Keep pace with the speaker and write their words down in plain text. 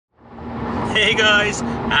Hey guys,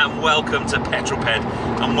 and welcome to Petrol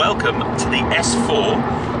and welcome to the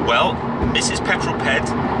S4. Well, Mrs. Petrol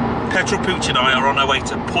Pooch and I are on our way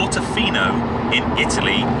to Portofino in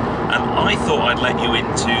Italy, and I thought I'd let you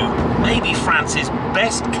into maybe France's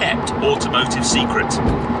best kept automotive secret.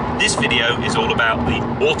 This video is all about the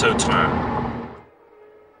Autotrain.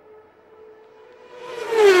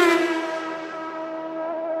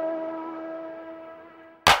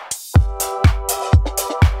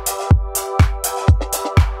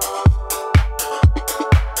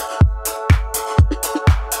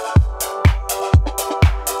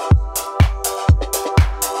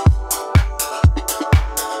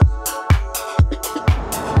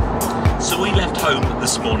 So we left home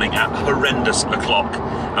this morning at horrendous o'clock,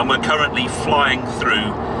 and we're currently flying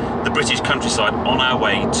through the British countryside on our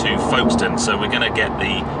way to Folkestone. So we're going to get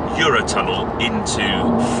the Eurotunnel into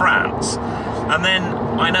France. And then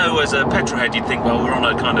I know as a petrolhead you'd think, well, we're on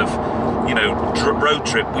a kind of, road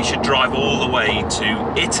trip, we should drive all the way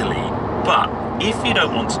to Italy. But if you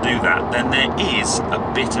don't want to do that, then there is a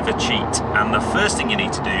bit of a cheat. And the first thing you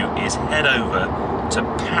need to do is head over to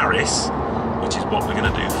Paris, which is what we're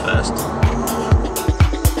going to do first.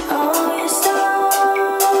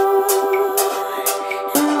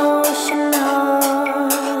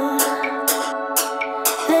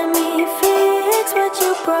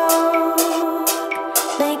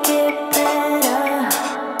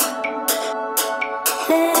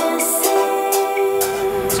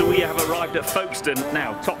 So we have arrived at Folkestone.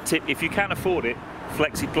 Now, top tip, if you can afford it,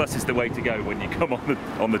 Flexi Plus is the way to go when you come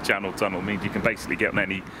on the Channel Tunnel. It means you can basically get on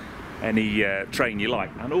any train you like,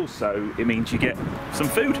 and also it means you get some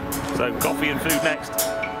food. So coffee and food next.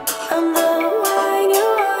 I'm the wine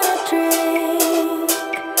you wanna drink,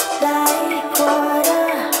 like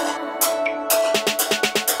water.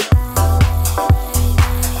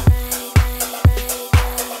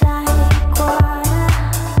 Like water.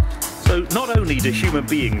 So not only do human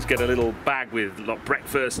beings get a little bag with like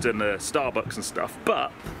breakfast and Starbucks and stuff,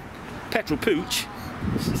 but Petrol Pooch,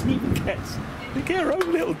 she even gets her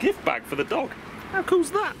own little gift bag for the dog. How cool's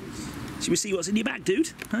that? Should we see what's in your bag,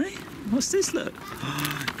 dude? Hey, what's this? Look.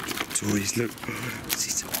 Oh, toys, look.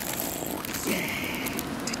 Yeah.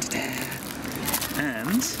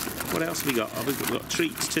 And what else have we got? Oh, we've got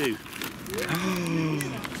treats too.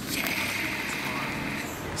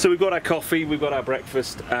 So we've got our coffee, we've got our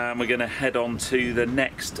breakfast, and we're going to head on to the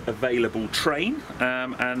next available train,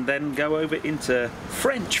 and then go over into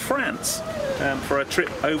French France for a trip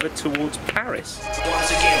over towards Paris. Once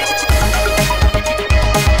again.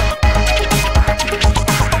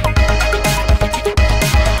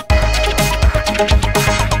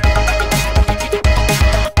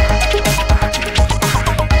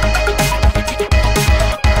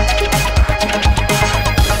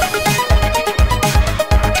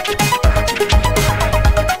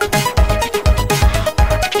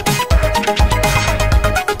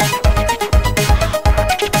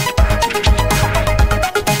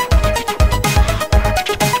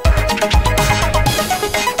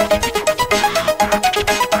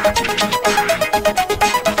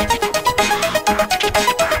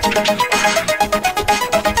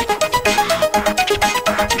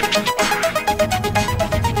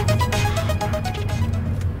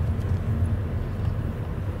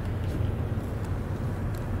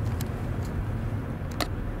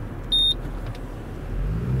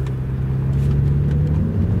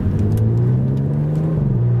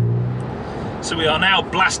 So we are now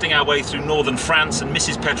blasting our way through northern France, and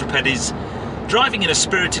Mrs. Petroped is driving in a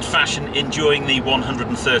spirited fashion, enjoying the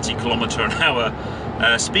 130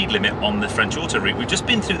 km/h speed limit on the French auto route. We've just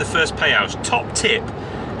been through the first péage. Top tip,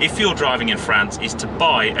 if you're driving in France, is to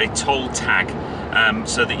buy a toll tag,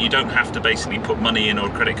 so that you don't have to basically put money in or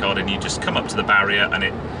a credit card in. You just come up to the barrier and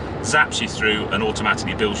it zaps you through and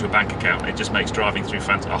automatically builds your bank account. It just makes driving through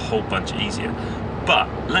France a whole bunch easier. But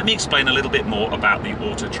let me explain a little bit more about the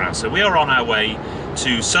Autotrain. So we are on our way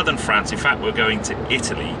to southern France. In fact, we're going to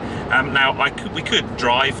Italy. Now, we could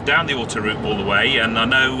drive down the auto route all the way, and I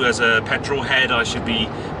know as a petrol head I should be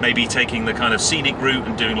maybe taking the kind of scenic route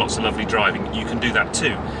and doing lots of lovely driving. You can do that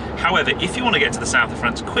too. However, if you want to get to the south of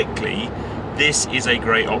France quickly, this is a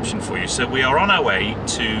great option for you. So we are on our way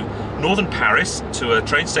to northern Paris, to a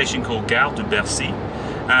train station called Gare de Bercy.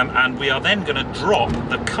 And we are then going to drop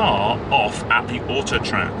the car off at the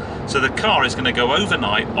Autotrain. So the car is going to go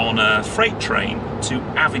overnight on a freight train to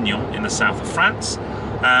Avignon in the south of France.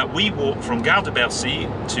 We walk from Gare de Bercy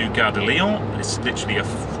to Gare de Lyon. It's literally a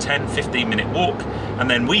 10-15 minute walk, and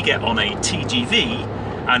then we get on a TGV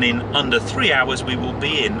and in under 3 hours we will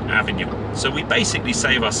be in Avignon. So we basically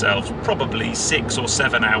save ourselves probably 6 or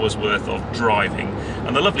 7 hours worth of driving.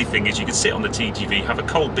 And the lovely thing is you can sit on the TGV, have a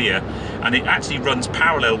cold beer, and it actually runs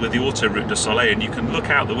parallel with the Autoroute du Soleil, and you can look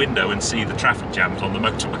out the window and see the traffic jams on the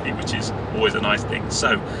motorway, which is always a nice thing.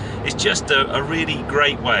 So it's just a really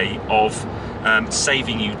great way of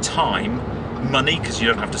saving you time, money, because you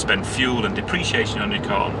don't have to spend fuel and depreciation on your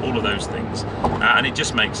car and all of those things, and it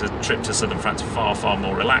just makes a trip to southern France far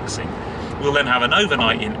more relaxing. We'll then have an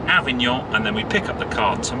overnight in Avignon, and then we pick up the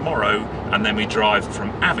car tomorrow, and then we drive from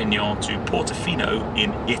Avignon to Portofino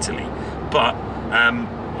in Italy. But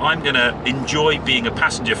I'm going to enjoy being a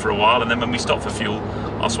passenger for a while, and then when we stop for fuel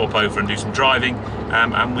I'll swap over and do some driving,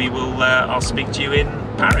 and we will I'll speak to you in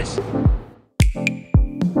Paris.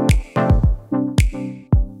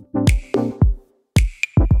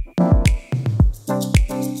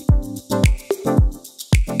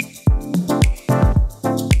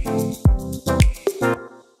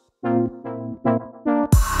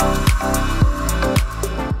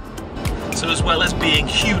 So as well as being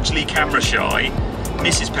hugely camera shy,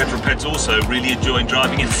 Mrs. Petrolped's also really enjoying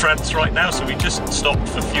driving in France right now, so we just stopped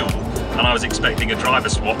for fuel, and I was expecting a driver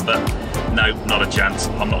swap, but no, not a chance.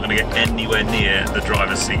 I'm not going to get anywhere near the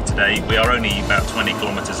driver's seat today. We are only about 20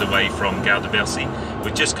 kilometers away from Gare de Bercy. We're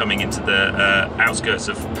just coming into the outskirts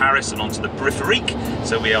of Paris and onto the périphérique,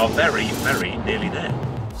 so we are very nearly there.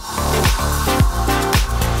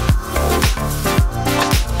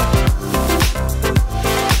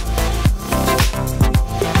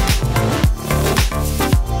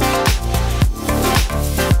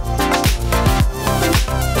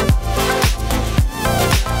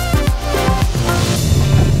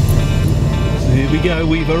 Here we go,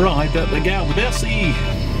 we've arrived at the Gare de Bercy.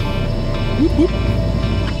 Whoop, whoop.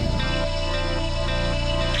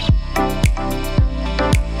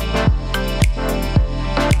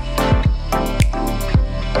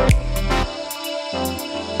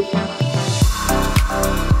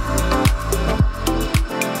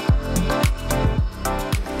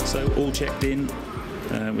 So all checked in.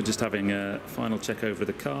 We're just having a final check over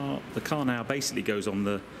the car. The car now basically goes on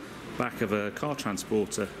the back of a car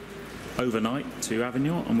transporter overnight to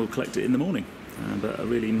Avignon, and we'll collect it in the morning. But a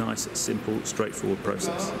really nice, simple, straightforward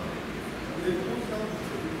process.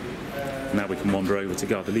 Now we can wander over to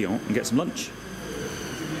Gare de Lyon and get some lunch.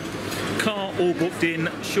 Car all booked in,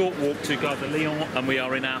 short walk to Gare de Lyon, and we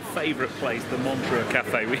are in our favourite place, the Montreux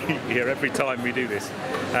Cafe. We eat here every time we do this.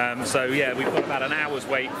 So yeah, we've got about an hour's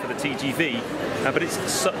wait for the TGV, but it's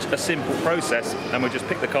such a simple process, and we'll just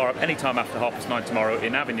pick the car up any time after 9:30 tomorrow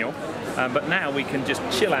in Avignon. But now we can just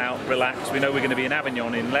chill out, relax. We know we're going to be in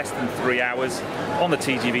Avignon in less than 3 hours on the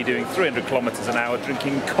TGV doing 300 kilometres an hour,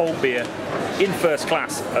 drinking cold beer in first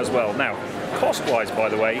class as well. Now, cost-wise, by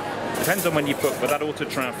the way, depends on when you book, but that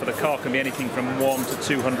Autotrain for the car can be anything from £100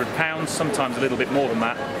 to £200, sometimes a little bit more than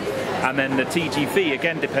that. And then the TGV,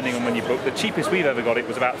 again, depending on when you book, the cheapest we've ever got it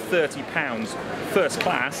was about £30 first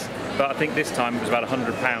class, but I think this time it was about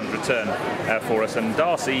 £100 return for us. And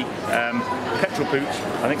Darcy, Petrol Pooch,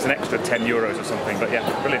 I think it's an extra €10 or something, but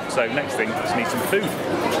yeah, brilliant. So next thing, just need some food.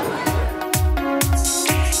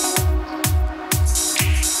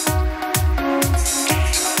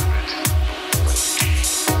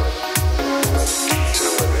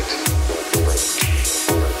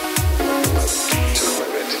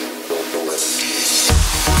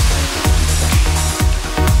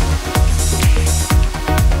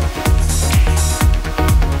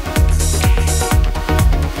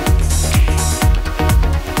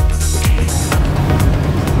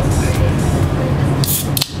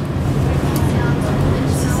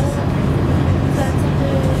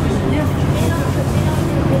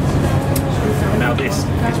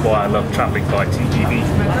 Why I love travelling by TGV.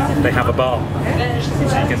 They have a bar,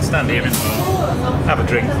 so you can stand here and have a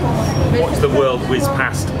drink, watch the world whiz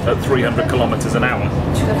past at 300 kilometres an hour.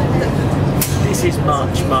 This is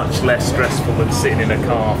much less stressful than sitting in a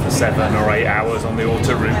car for 7 or 8 hours on the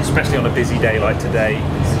autoroute, especially on a busy day like today.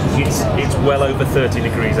 It's well over 30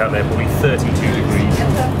 degrees out there, probably 32 degrees.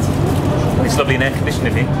 It's lovely and air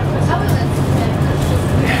conditioning here.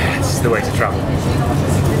 Yeah, this is the way to travel.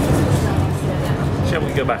 Shall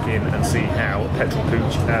we go back in and see how Petrol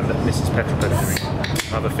Pooch and Mrs. Petrolped are doing?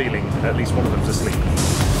 I have a feeling at least one of them's asleep.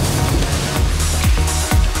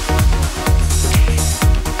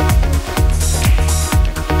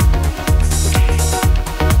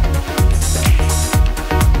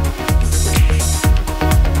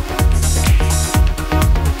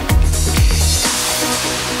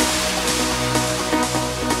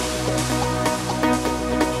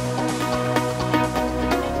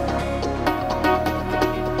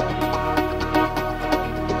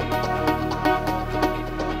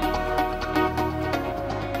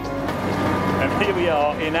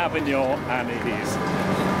 Avignon and it is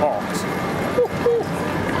hot.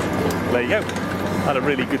 There you go. Had a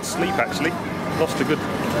really good sleep actually. Lost a good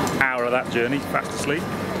hour of that journey, fast asleep.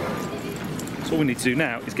 So all we need to do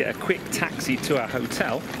now is get a quick taxi to our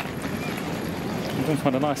hotel. We're going to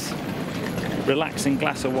find a nice relaxing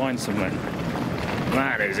glass of wine somewhere.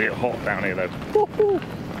 Man, is it hot down here though.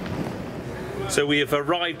 So we have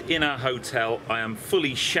arrived in our hotel. I am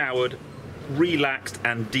fully showered, relaxed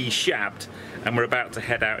and de-shabbed, and we're about to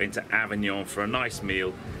head out into Avignon for a nice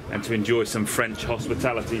meal and to enjoy some French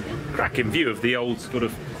hospitality. Cracking view of the old sort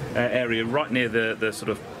of area right near the sort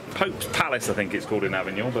of Pope's Palace, I think it's called in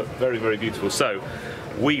Avignon, but very, very beautiful. So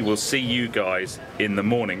we will see you guys in the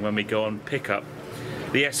morning when we go and pick up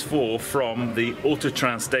the S4 from the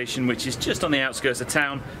Autotrain station, which is just on the outskirts of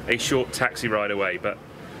town, a short taxi ride away. But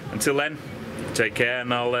until then, take care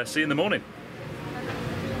and I'll see you in the morning.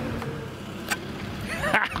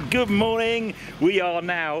 Good morning. We've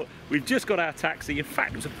just got our taxi. In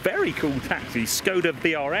fact, it's a very cool taxi, Skoda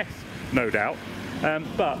BRS, no doubt.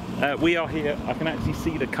 But we are here. I can actually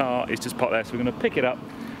see the car. It's just parked there. So we're going to pick it up,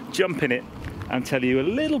 jump in it, and tell you a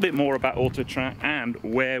little bit more about Autotrain and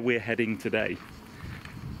where we're heading today,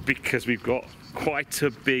 because we've got quite a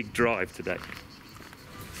big drive today.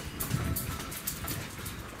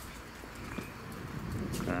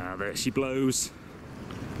 There she blows.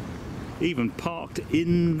 Even parked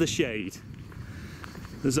in the shade.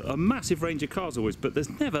 There's a massive range of cars always, but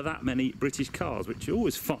there's never that many British cars, which you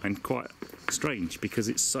always find quite strange because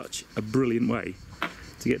it's such a brilliant way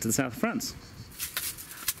to get to the south of France.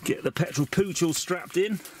 Get the petrol pooch all strapped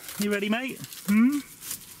in. You ready, mate?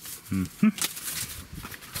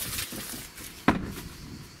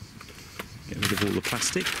 Get rid of all the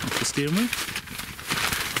plastic off the steering wheel.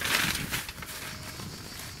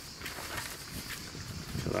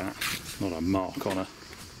 Look at that. Not a mark on her.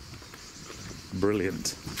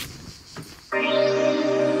 Brilliant.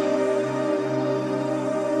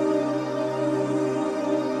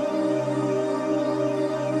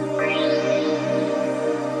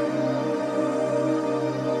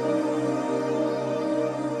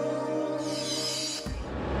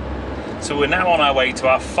 So we're now on our way to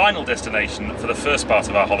our final destination for the first part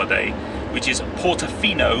of our holiday, which is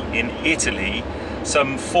Portofino in Italy,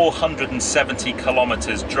 some 470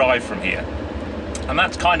 kilometers drive from here. And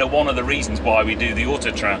that's kind of one of the reasons why we do the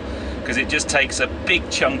Autotrain, because it just takes a big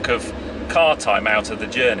chunk of car time out of the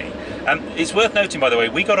journey. And it's worth noting, by the way,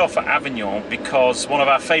 we got off at Avignon because one of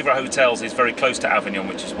our favourite hotels is very close to Avignon,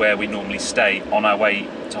 which is where we normally stay on our way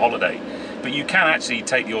to holiday. But you can actually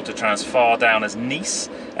take the Autotrain as far down as Nice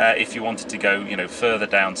if you wanted to go, you know, further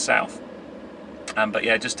down south. But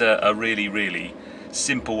yeah, just a really, really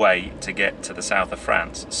simple way to get to the south of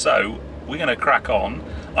France. So we're going to crack on.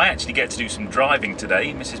 I actually get to do some driving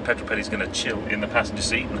today. Mrs. Petrol is going to chill in the passenger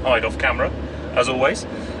seat and hide off camera, as always.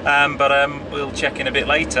 But we'll check in a bit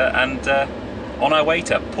later and on our way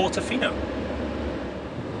to Portofino.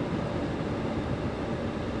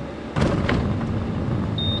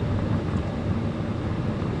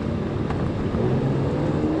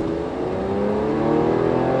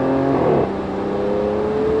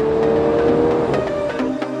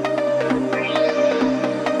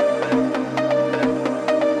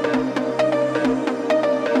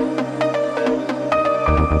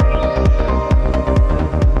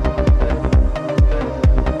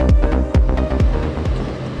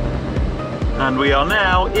 And we are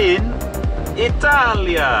now in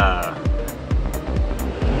Italia.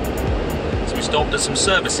 So we stopped at some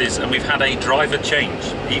services and we've had a driver change.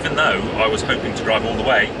 Even though I was hoping to drive all the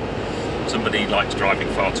way, somebody likes driving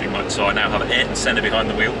far too much, so I now have Ayrton Senna behind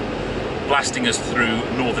the wheel, blasting us through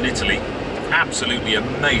northern Italy. Absolutely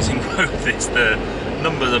amazing road this, the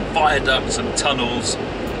numbers of viaducts and tunnels,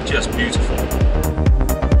 just beautiful.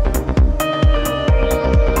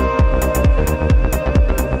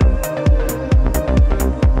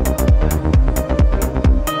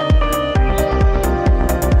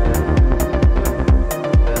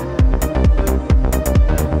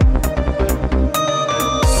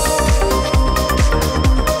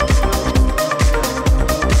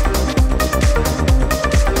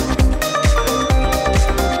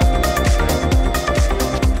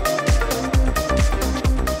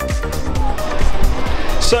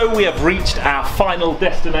 So we have reached our final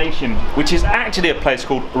destination, which is actually a place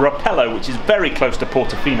called Rapello, which is very close to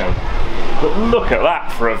Portofino. But look at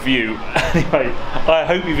that for a view. Anyway, I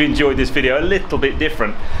hope you've enjoyed this video, a little bit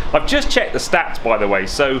different. I've just checked the stats, by the way,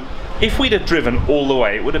 so if we'd have driven all the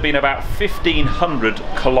way, it would have been about 1,500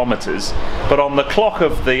 kilometers, but on the clock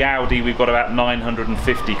of the Audi, we've got about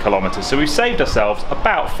 950 kilometers. So we've saved ourselves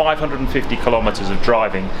about 550 kilometers of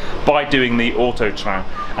driving by doing the Autotrain.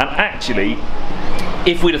 And actually,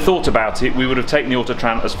 if we'd have thought about it, we would have taken the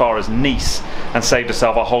Autotrain as far as Nice and saved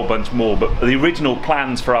ourselves a whole bunch more. But the original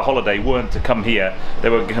plans for our holiday weren't to come here. They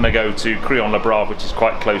were going to go to Crillon-le-Brave, which is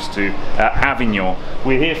quite close to Avignon.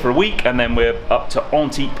 We're here for a week, and then we're up to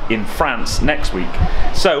Antibes in France next week.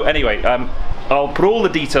 So anyway, I'll put all the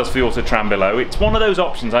details for the Autotrain below. It's one of those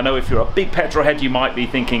options. I know if you're a big petrol head, you might be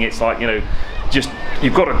thinking it's like, you know, just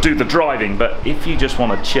you've got to do the driving, but if you just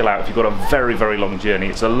want to chill out, if you've got a very, very long journey,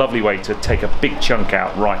 it's a lovely way to take a big chunk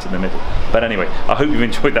out right in the middle. But anyway, I hope you've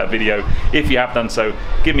enjoyed that video. If you have done so,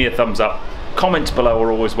 give me a thumbs up. Comments below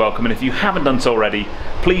are always welcome, and if you haven't done so already,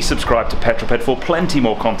 please subscribe to Petroped for plenty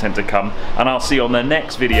more content to come, and I'll see you on the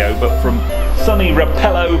next video. But from sunny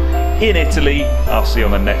Rapello in Italy, I'll see you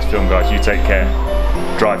on the next film, guys. You take care.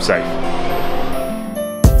 Drive safe.